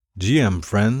GM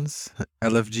friends,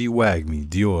 LFG WAGME,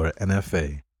 Dior,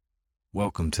 NFA.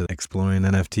 Welcome to Exploring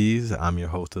NFTs. I'm your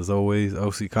host as always,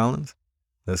 OC Collins.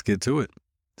 Let's get to it.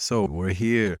 So we're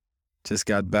here. Just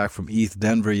got back from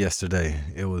EthDenver yesterday.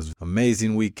 It was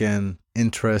amazing weekend,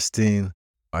 interesting.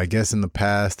 I guess in the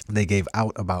past, they gave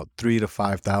out about 3,000 to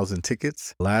 5,000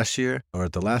 tickets last year or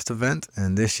at the last event.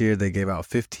 And this year they gave out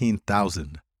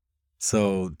 15,000.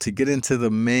 So to get into the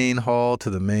main hall,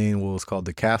 to the main, what was called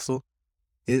the castle,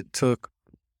 it took,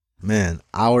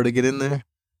 hour to get in there.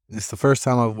 It's the first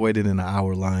time I've waited in an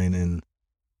hour line in,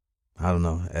 I don't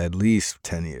know, at least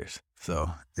 10 years.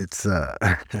 So it's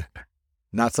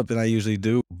not something I usually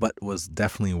do, but was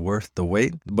definitely worth the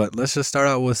wait. But let's just start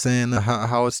out with saying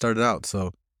how it started out.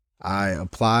 So I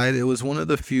applied. It was one of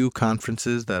the few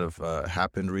conferences that have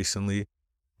happened recently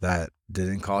that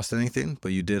didn't cost anything,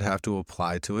 but you did have to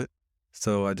apply to it.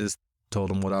 So I just told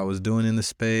them what I was doing in the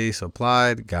space,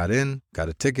 applied, got in, got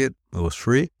a ticket. It was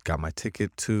free. Got my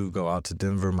ticket to go out to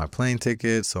Denver, my plane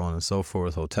ticket, so on and so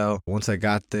forth, hotel. Once I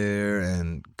got there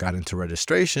and got into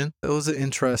registration, it was an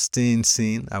interesting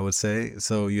scene, I would say.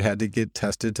 So you had to get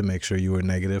tested to make sure you were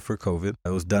negative for COVID. It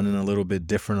was done in a little bit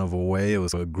different of a way. It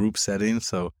was a group setting,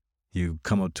 so you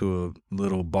come up to a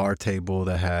little bar table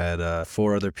that had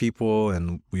 4 other people,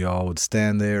 and we all would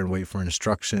stand there and wait for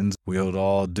instructions. We would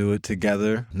all do it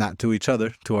together, not to each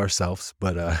other, to ourselves,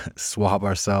 but swab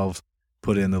ourselves,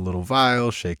 put in the little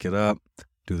vial, shake it up,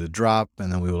 do the drop, and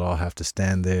then we would all have to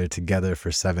stand there together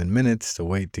for 7 minutes to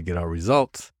wait to get our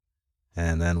results.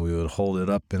 And then we would hold it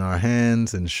up in our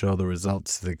hands and show the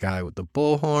results to the guy with the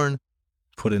bullhorn,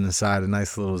 put it inside a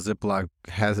nice little Ziploc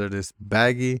hazardous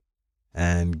baggie,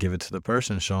 and give it to the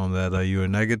person, show them that you were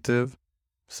negative.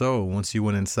 So once you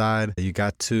went inside, you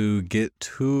got to get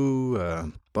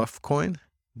 2 buff coin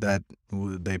that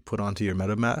they put onto your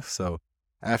MetaMask. So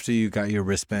after you got your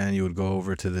wristband, you would go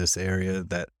over to this area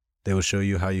that they would show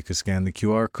you how you could scan the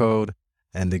QR code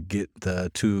and to get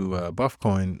the 2 buff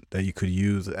coin that you could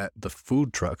use at the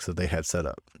food trucks that they had set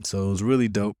up. So it was really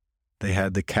dope. They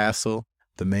had the castle,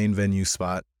 the main venue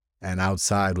spot, and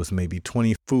outside was maybe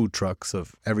 20 food trucks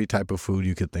of every type of food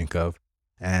you could think of.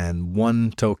 And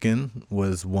 1 token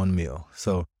was 1 meal.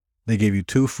 So they gave you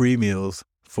 2 free meals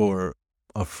for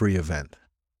a free event.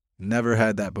 Never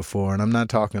had that before. And I'm not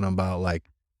talking about like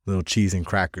little cheese and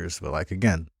crackers, but like,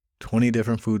 again, 20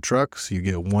 different food trucks. You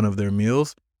get 1 of their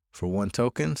meals for 1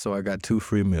 token. So I got 2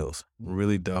 free meals.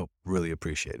 Really dope. Really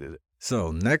appreciated it.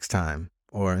 So next time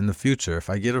or in the future, if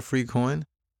I get a free coin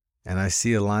and I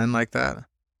see a line like that,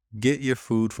 get your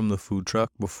food from the food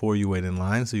truck before you wait in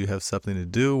line so you have something to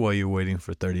do while you're waiting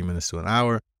for 30 minutes to an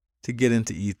hour to get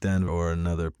into EthDenver or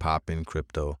another pop-in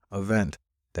crypto event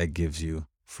that gives you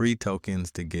free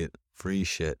tokens to get free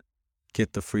shit.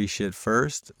 Get the free shit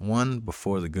first,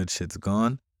 before the good shit's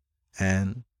gone,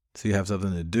 and so you have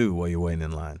something to do while you're waiting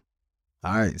in line.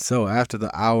 All right, so after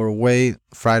the hour wait,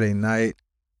 Friday night,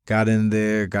 got in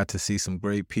there, got to see some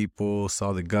great people,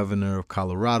 saw the governor of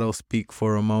Colorado speak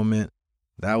for a moment.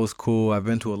 That was cool. I've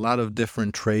been to a lot of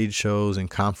different trade shows and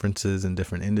conferences in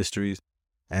different industries.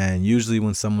 And usually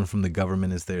when someone from the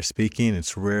government is there speaking,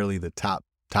 it's rarely the top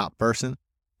person.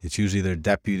 It's usually their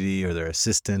deputy or their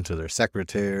assistant or their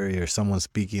secretary or someone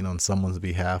speaking on someone's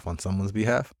behalf.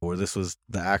 Or this was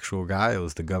the actual guy. It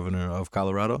was the governor of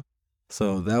Colorado.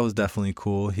 So that was definitely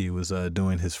cool. He was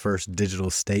doing his first digital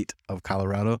state of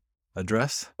Colorado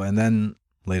address. And then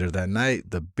later that night,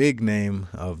 the big name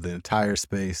of the entire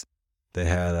space, they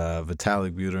had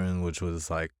Vitalik Buterin, which was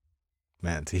like,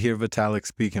 to hear Vitalik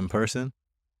speak in person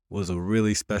was a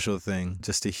really special thing.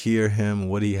 Just to hear him,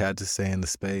 what he had to say in the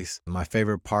space. My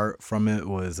favorite part from it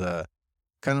was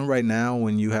kind of right now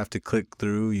when you have to click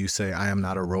through, you say, I am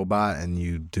not a robot, and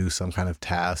you do some kind of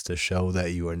task to show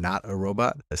that you are not a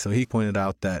robot. So he pointed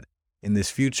out that in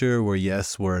this future where,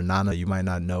 yes, we're anonymous, you might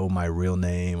not know my real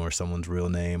name or someone's real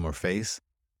name or face,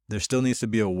 there still needs to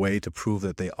be a way to prove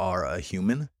that they are a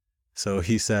human. So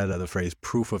he said the phrase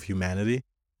proof of humanity,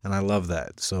 and I love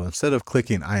that. So instead of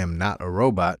clicking I am not a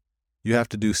robot, you have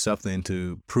to do something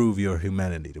to prove your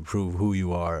humanity, to prove who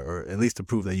you are, or at least to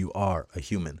prove that you are a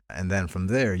human. And then from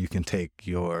there, you can take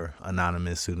your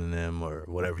anonymous pseudonym or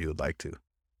whatever you would like to.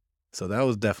 So that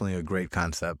was definitely a great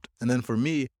concept. And then for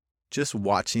me, just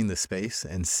watching the space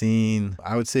and seeing,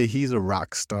 I would say he's a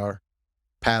rock star,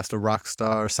 past a rock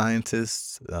star,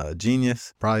 scientist,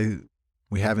 genius, probably.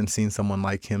 We haven't seen someone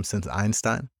like him since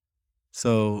Einstein.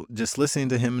 So just listening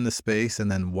to him in the space and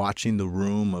then watching the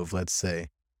room of, let's say,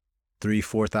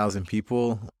 3,000-4,000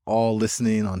 people, all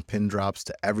listening on pin drops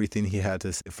to everything he had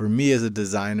to say. For me as a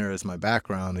designer, as my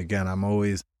background, again, I'm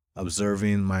always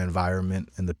observing my environment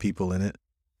and the people in it.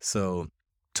 So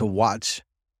to watch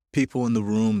people in the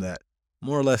room that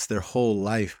more or less their whole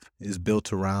life is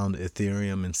built around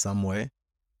Ethereum in some way.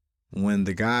 When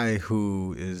the guy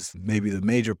who is maybe the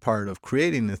major part of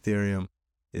creating Ethereum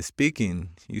is speaking,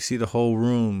 you see the whole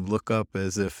room look up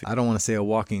as if, I don't want to say a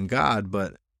walking god,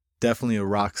 but definitely a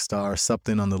rock star,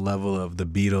 something on the level of the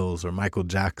Beatles or Michael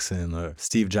Jackson or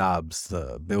Steve Jobs,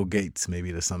 Bill Gates,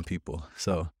 maybe to some people.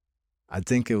 So I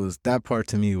think that part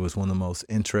to me was one of the most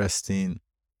interesting,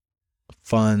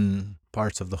 fun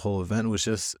parts of the whole event, was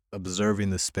just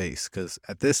observing the space. Because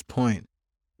at this point,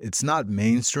 it's not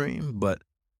mainstream, but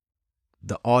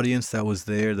the audience that was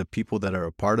there, the people that are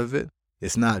a part of it,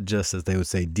 it's not just, as they would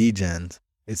say, degens.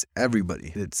 It's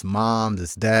everybody. It's moms,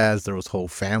 it's dads. There was whole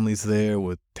families there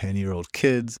with 10-year-old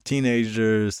kids,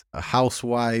 teenagers,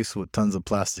 housewives with tons of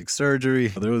plastic surgery.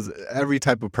 There was every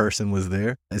type of person was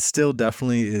there. It still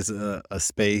definitely is a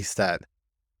space that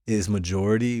is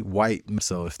majority white.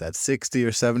 So if that's 60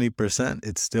 or 70%,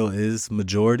 it still is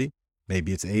majority.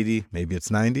 Maybe it's 80, maybe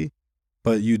it's 90.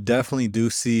 But you definitely do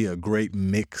see a great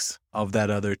mix of that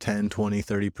other 10, 20,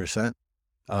 30%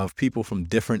 of people from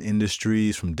different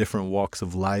industries, from different walks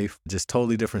of life, just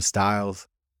totally different styles.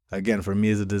 Again, for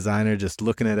me as a designer, just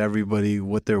looking at everybody,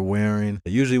 what they're wearing.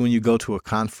 Usually when you go to a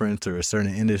conference or a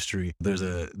certain industry, there's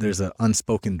a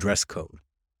unspoken dress code.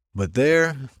 But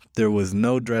there was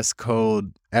no dress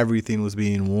code. Everything was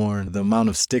being worn. The amount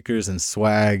of stickers and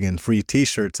swag and free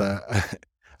t-shirts, I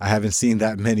haven't seen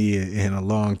that many in a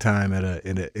long time in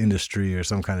an industry or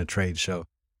some kind of trade show.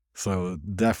 So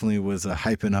definitely was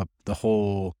hyping up the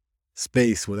whole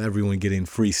space with everyone getting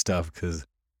free stuff, because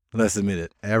let's admit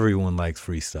it, everyone likes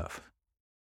free stuff.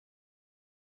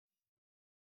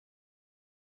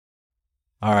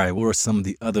 All right, what were some of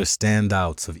the other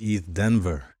standouts of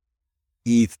EthDenver?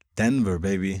 EthDenver,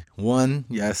 baby. One,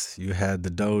 yes, you had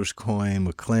the Dogecoin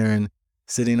McLaren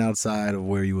sitting outside of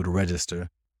where you would register,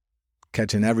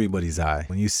 catching everybody's eye.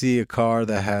 When you see a car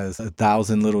that has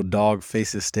 1,000 little dog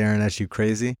faces staring at you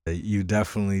crazy, you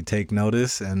definitely take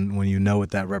notice. And when you know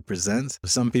what that represents,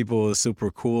 some people it was super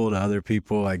cool. To other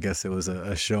people, I guess it was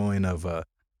a showing of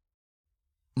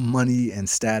money and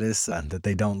status that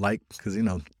they don't like. Because,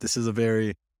 this is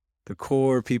the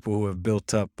core people who have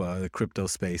built up the crypto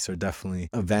space are definitely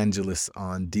evangelists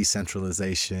on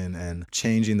decentralization and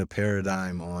changing the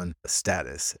paradigm on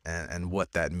status and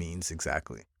what that means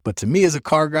exactly. But to me as a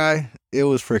car guy, it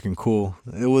was freaking cool.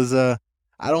 It was, I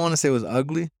don't want to say it was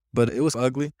ugly, but it was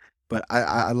ugly. But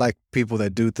I like people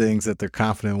that do things that they're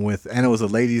confident with. And it was a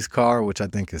ladies' car, which I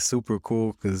think is super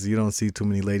cool because you don't see too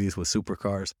many ladies with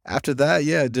supercars. After that,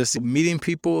 yeah, just meeting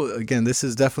people. Again, this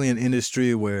is definitely an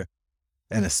industry where,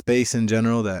 and a space in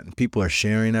general, that people are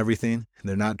sharing everything.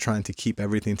 They're not trying to keep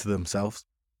everything to themselves.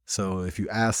 So if you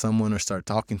ask someone or start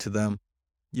talking to them,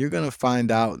 you're going to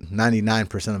find out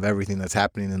 99% of everything that's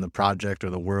happening in the project or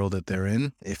the world that they're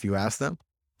in if you ask them.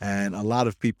 And a lot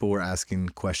of people were asking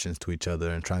questions to each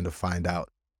other and trying to find out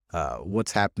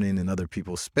what's happening in other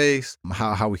people's space,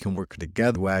 how we can work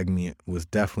together. WAGME was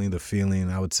definitely the feeling.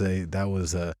 I would say that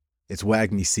was it's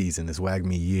WAGME season, it's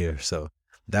WAGME year. So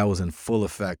that was in full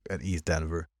effect at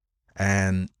EthDenver.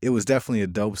 And it was definitely a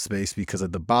dope space because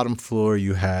at the bottom floor,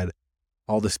 you had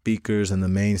all the speakers and the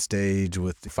main stage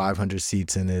with 500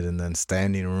 seats in it, and then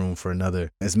standing room for another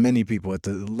as many people. At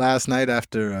the last night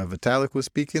after Vitalik was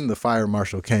speaking, the fire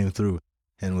marshal came through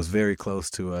and was very close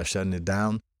to shutting it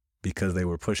down because they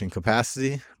were pushing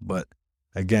capacity. But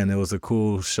again, it was a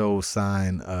cool show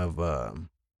sign of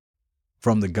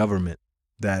from the government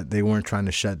that they weren't trying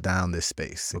to shut down this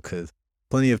space, because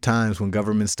plenty of times when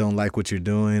governments don't like what you're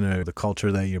doing or the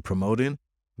culture that you're promoting,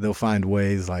 they'll find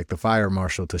ways like the fire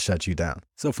marshal to shut you down.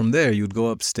 So from there, you'd go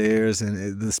upstairs,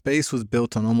 and the space was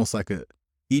built on almost like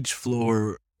each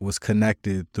floor was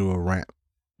connected through a ramp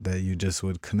that you just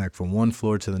would connect from one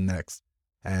floor to the next.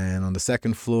 And on the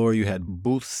second floor, you had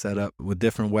booths set up with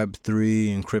different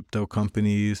Web3 and crypto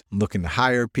companies looking to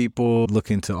hire people,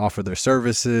 looking to offer their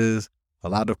services. A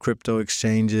lot of crypto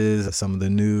exchanges, some of the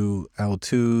new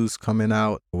L2s coming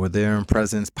out were there in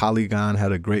presence. Polygon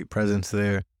had a great presence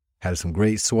there. Had some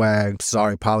great swag.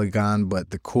 Sorry, Polygon, but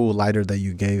the cool lighter that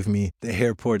you gave me, the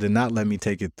airport did not let me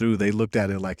take it through. They looked at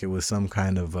it like it was some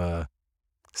kind of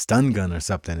stun gun or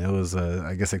something. It was,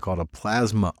 I guess they call it a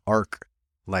plasma arc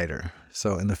lighter.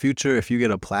 So in the future, if you get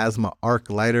a plasma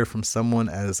arc lighter from someone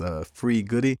as a free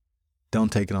goodie,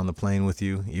 don't take it on the plane with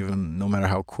you. Even no matter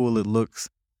how cool it looks,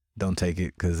 don't take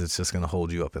it because it's just going to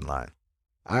hold you up in line.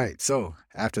 All right, so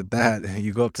after that,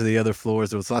 you go up to the other floors.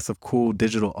 There was lots of cool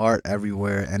digital art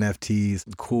everywhere,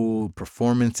 NFTs, cool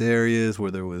performance areas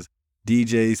where there was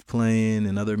DJs playing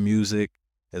and other music,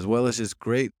 as well as just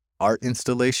great art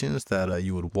installations that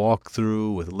you would walk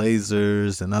through with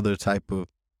lasers and other type of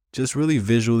just really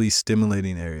visually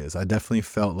stimulating areas. I definitely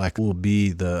felt like it will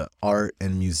be the art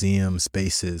and museum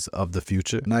spaces of the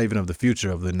future, not even of the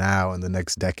future, of the now and the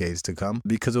next decades to come,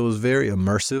 because it was very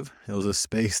immersive. It was a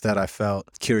space that I felt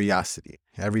curiosity.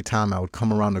 Every time I would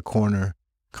come around the corner,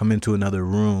 come into another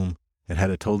room, it had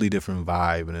a totally different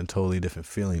vibe and a totally different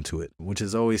feeling to it, which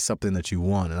is always something that you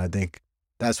want. And I think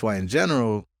that's why in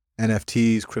general,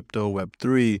 NFTs, crypto,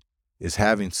 Web3, is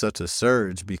having such a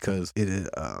surge, because it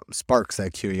sparks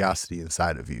that curiosity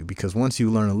inside of you. Because once you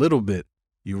learn a little bit,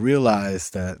 you realize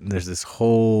that there's this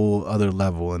whole other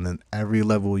level. And then every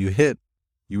level you hit,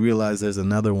 you realize there's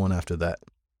another one after that.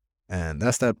 And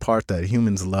that's that part that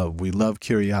humans love. We love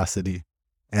curiosity.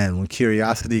 And when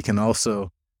curiosity can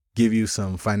also give you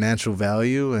some financial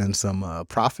value and some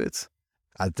profits,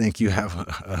 I think you have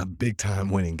a big time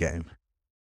winning game.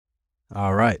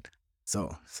 All right.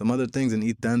 So some other things in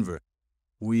EthDenver.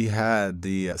 We had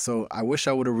so I wish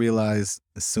I would have realized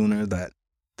sooner that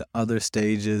the other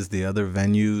stages, the other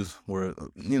venues were,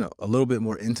 a little bit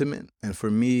more intimate. And for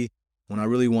me, when I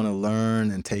really want to learn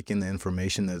and take in the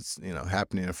information that's,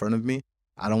 happening in front of me,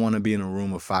 I don't want to be in a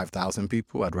room of 5,000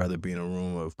 people. I'd rather be in a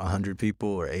room of 100 people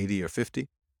or 80 or 50.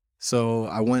 So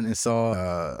I went and saw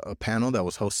a panel that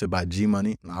was hosted by G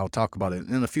Money. I'll talk about it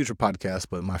in a future podcast,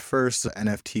 but my first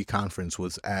NFT conference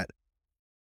was at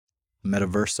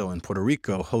Metaverso in Puerto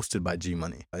Rico, hosted by G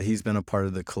Money. He's been a part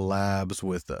of the collabs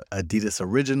with Adidas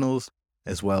Originals,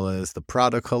 as well as the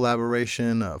Prada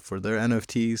collaboration for their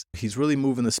NFTs. He's really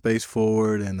moving the space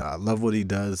forward, and I love what he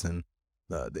does and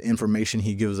the information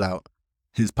he gives out.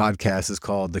 His podcast is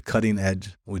called The Cutting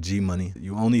Edge with G Money.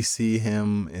 You only see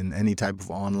him in any type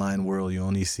of online world. You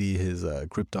only see his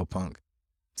CryptoPunk.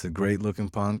 It's a great looking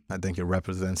punk. I think it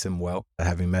represents him well,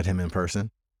 having met him in person.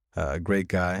 A great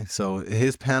guy. So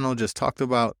his panel just talked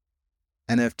about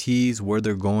NFTs, where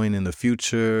they're going in the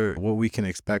future, what we can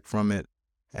expect from it,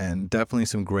 and definitely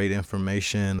some great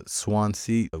information.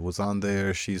 Swansea was on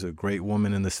there. She's a great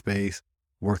woman in the space,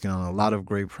 working on a lot of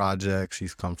great projects. She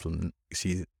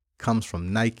comes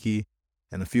from Nike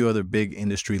and a few other big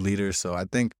industry leaders. So I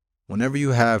think whenever you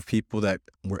have people that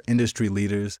were industry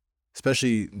leaders,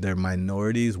 especially they're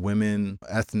minorities, women,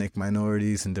 ethnic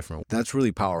minorities, and different, that's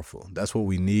really powerful. That's what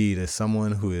we need. As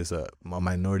someone who is a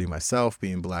minority myself,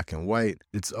 being black and white,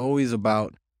 it's always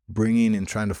about bringing and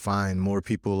trying to find more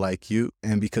people like you.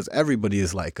 And because everybody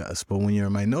is like us, but when you're a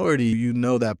minority, you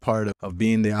know that part of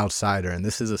being the outsider. And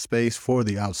this is a space for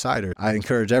the outsider. I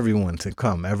encourage everyone to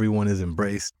come. Everyone is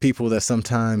embraced. People that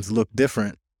sometimes look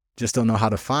different just don't know how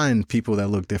to find people that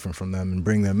look different from them and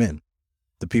bring them in.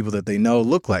 The people that they know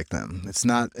look like them. It's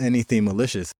not anything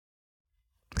malicious.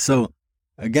 So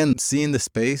again, seeing the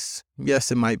space,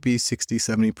 yes, it might be 60,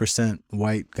 70%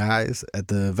 white guys at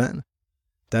the event.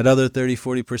 That other 30,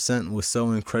 40% was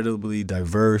so incredibly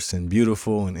diverse and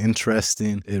beautiful and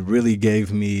interesting. It really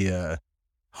gave me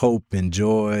hope and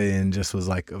joy, and just was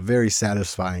like a very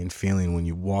satisfying feeling when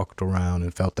you walked around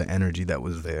and felt the energy that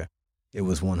was there. It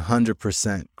was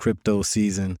 100% crypto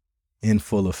season in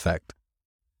full effect.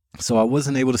 So I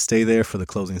wasn't able to stay there for the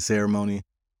closing ceremony.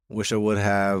 Wish I would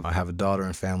have. I have a daughter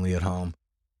and family at home.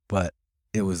 But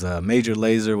it was Major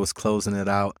Lazer was closing it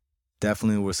out.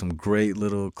 Definitely were some great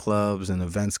little clubs and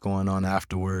events going on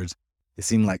afterwards. It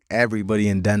seemed like everybody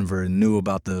in Denver knew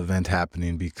about the event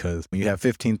happening, because when you have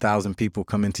 15,000 people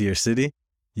come into your city,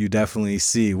 you definitely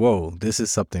see, whoa, this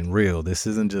is something real. This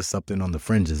isn't just something on the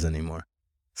fringes anymore.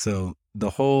 So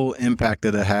the whole impact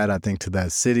that it had, I think, to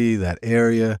that city, that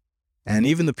area, and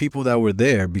even the people that were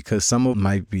there, because some of them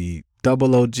might be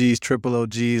double OGs, triple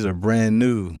OGs, or brand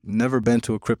new, never been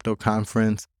to a crypto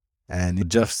conference, and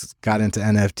just got into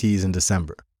NFTs in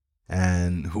December.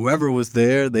 And whoever was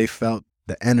there, they felt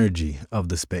the energy of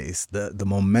the space, the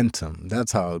momentum.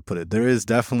 That's how I would put it. There is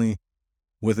definitely,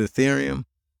 with Ethereum,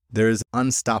 there is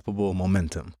unstoppable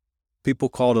momentum. People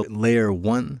call it layer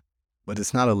 1, but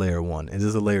it's not a layer 1. It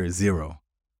is a layer 0.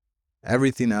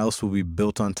 Everything else will be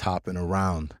built on top and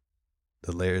around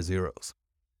the layer zeros.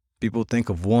 People think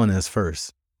of 1 as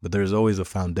first, but there's always a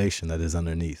foundation that is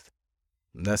underneath.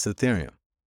 And that's Ethereum.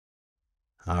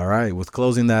 All right, with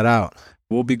closing that out,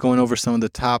 we'll be going over some of the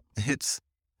top hits,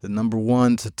 the number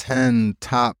 1 to 10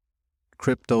 top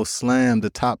crypto slam,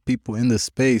 the top people in the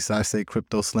space. I say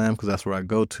crypto slam because that's where I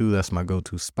go to. That's my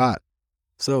go-to spot.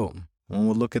 So when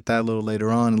we'll look at that a little later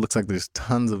on, it looks like there's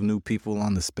tons of new people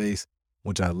on the space,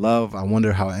 which I love. I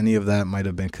wonder how any of that might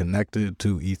have been connected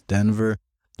to EthDenver.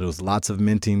 There was lots of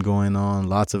minting going on,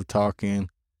 lots of talking,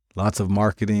 lots of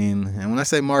marketing. And when I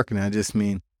say marketing, I just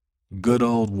mean good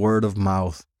old word of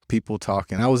mouth, people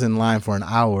talking. I was in line for an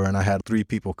hour and I had 3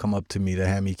 people come up to me to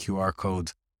hand me QR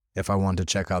codes if I wanted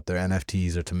to check out their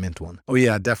NFTs or to mint one. Oh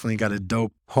yeah, I definitely got a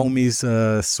dope homies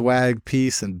swag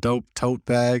piece and dope tote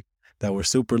bag that were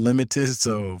super limited.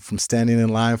 So from standing in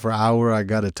line for an hour, I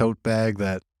got a tote bag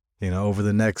that, over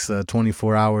the next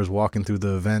 24 hours walking through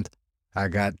the event, I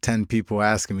got 10 people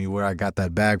asking me where I got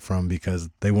that bag from because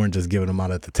they weren't just giving them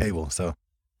out at the table. So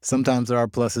sometimes there are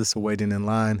pluses to waiting in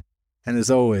line. And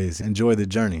as always, enjoy the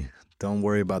journey. Don't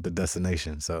worry about the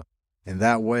destination. So in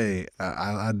that way,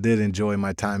 I did enjoy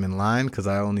my time in line because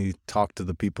I only talked to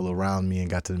the people around me and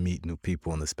got to meet new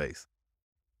people in the space.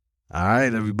 All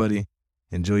right, everybody.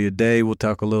 Enjoy your day. We'll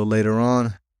talk a little later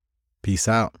on. Peace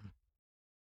out.